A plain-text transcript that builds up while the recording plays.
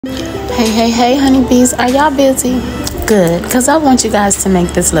Hey, honeybees, are y'all busy? Good, because I want you guys to make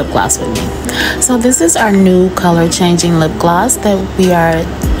this lip gloss with me. So this is our new color changing lip gloss that we are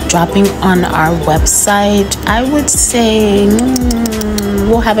dropping on our website. I would say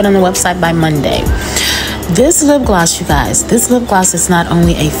we'll have it on the website by Monday. This lip gloss, you guys, this lip gloss is not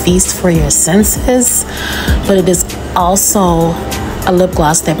only a feast for your senses, but it is also a lip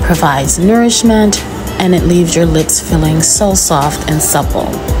gloss that provides nourishment, and it leaves your lips feeling so soft and supple.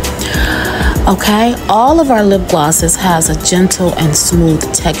 Okay, all of our lip glosses has a gentle and smooth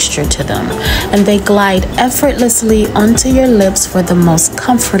texture to them, and they glide effortlessly onto your lips for the most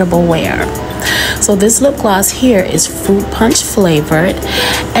comfortable wear. So this lip gloss here is fruit punch flavored,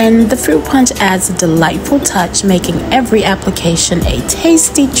 and the fruit punch adds a delightful touch, making every application a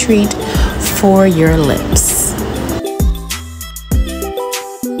tasty treat for your lips.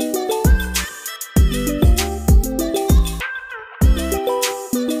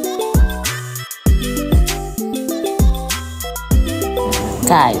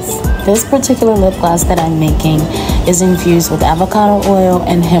 Guys, this particular lip gloss that I'm making is infused with avocado oil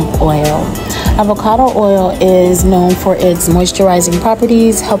and hemp oil. Avocado oil is known for its moisturizing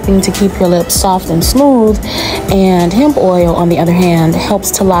properties, helping to keep your lips soft and smooth, and hemp oil, on the other hand,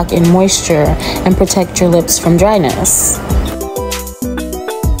 helps to lock in moisture and protect your lips from dryness.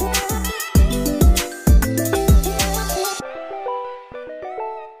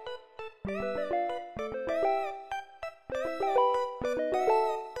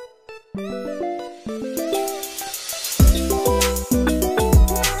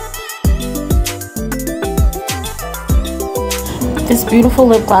 This beautiful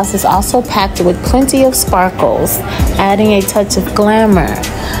lip gloss is also packed with plenty of sparkles, adding a touch of glamour,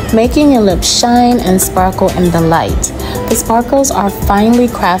 making your lips shine and sparkle in the light. The sparkles are finely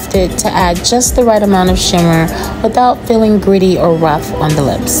crafted to add just the right amount of shimmer without feeling gritty or rough on the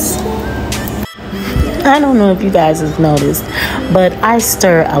lips. I don't know if you guys have noticed, but I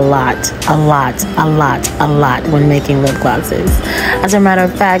stir a lot when making lip glosses. As a matter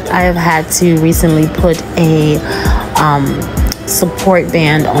of fact, I have had to recently put a support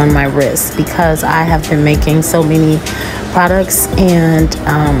band on my wrist because I have been making so many products, and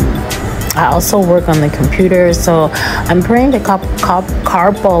I also work on the computer, so I'm praying that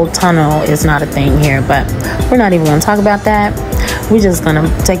carpal tunnel is not a thing here, but we're not even going to talk about that. We're just going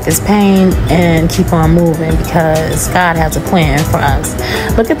to take this pain and keep on moving because God has a plan for us.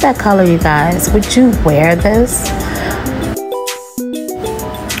 Look at that color, you guys. Would you wear this?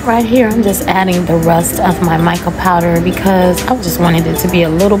 Right here, I'm just adding the rest of my mica powder because I just wanted it to be a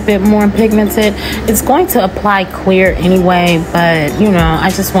little bit more pigmented. It's going to apply clear anyway, but you know, I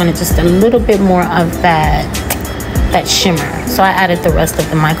just wanted just a little bit more of that shimmer. So I added the rest of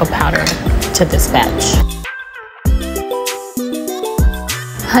the mica powder to this batch.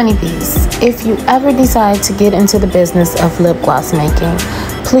 Honeybees, if you ever decide to get into the business of lip gloss making,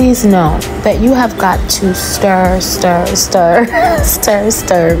 please know that you have got to stir,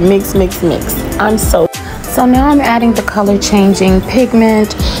 mix. So now I'm adding the color changing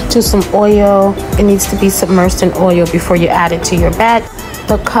pigment to some oil. It needs to be submerged in oil before you add it to your batch.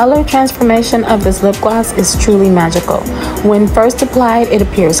 The color transformation of this lip gloss is truly magical. When first applied, it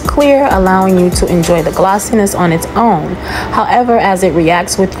appears clear, allowing you to enjoy the glossiness on its own. However, as it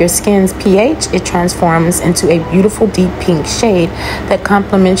reacts with your skin's pH, it transforms into a beautiful deep pink shade that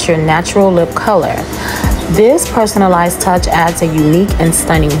complements your natural lip color. This personalized touch adds a unique and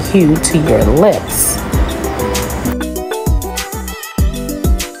stunning hue to your lips.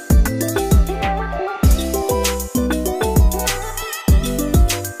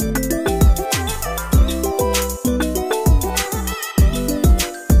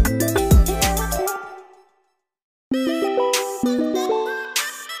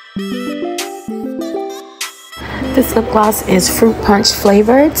 This lip gloss is fruit punch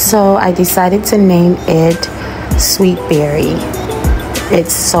flavored, so I decided to name it Sweet Berry.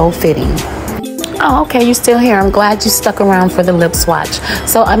 It's so fitting. Oh, okay, you're still here. I'm glad you stuck around for the lip swatch.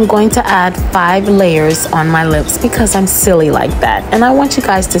 So I'm going to add 5 layers on my lips because I'm silly like that. And I want you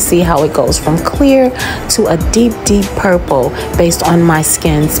guys to see how it goes from clear to a deep purple based on my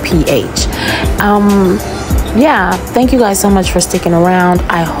skin's pH. Yeah, thank you guys so much for sticking around.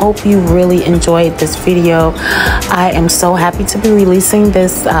 I hope you really enjoyed this video. I am so happy to be releasing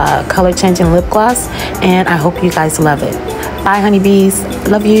this color changing lip gloss, and I hope you guys love it. Bye, honeybees.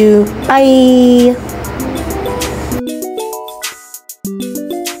 Love you. Bye.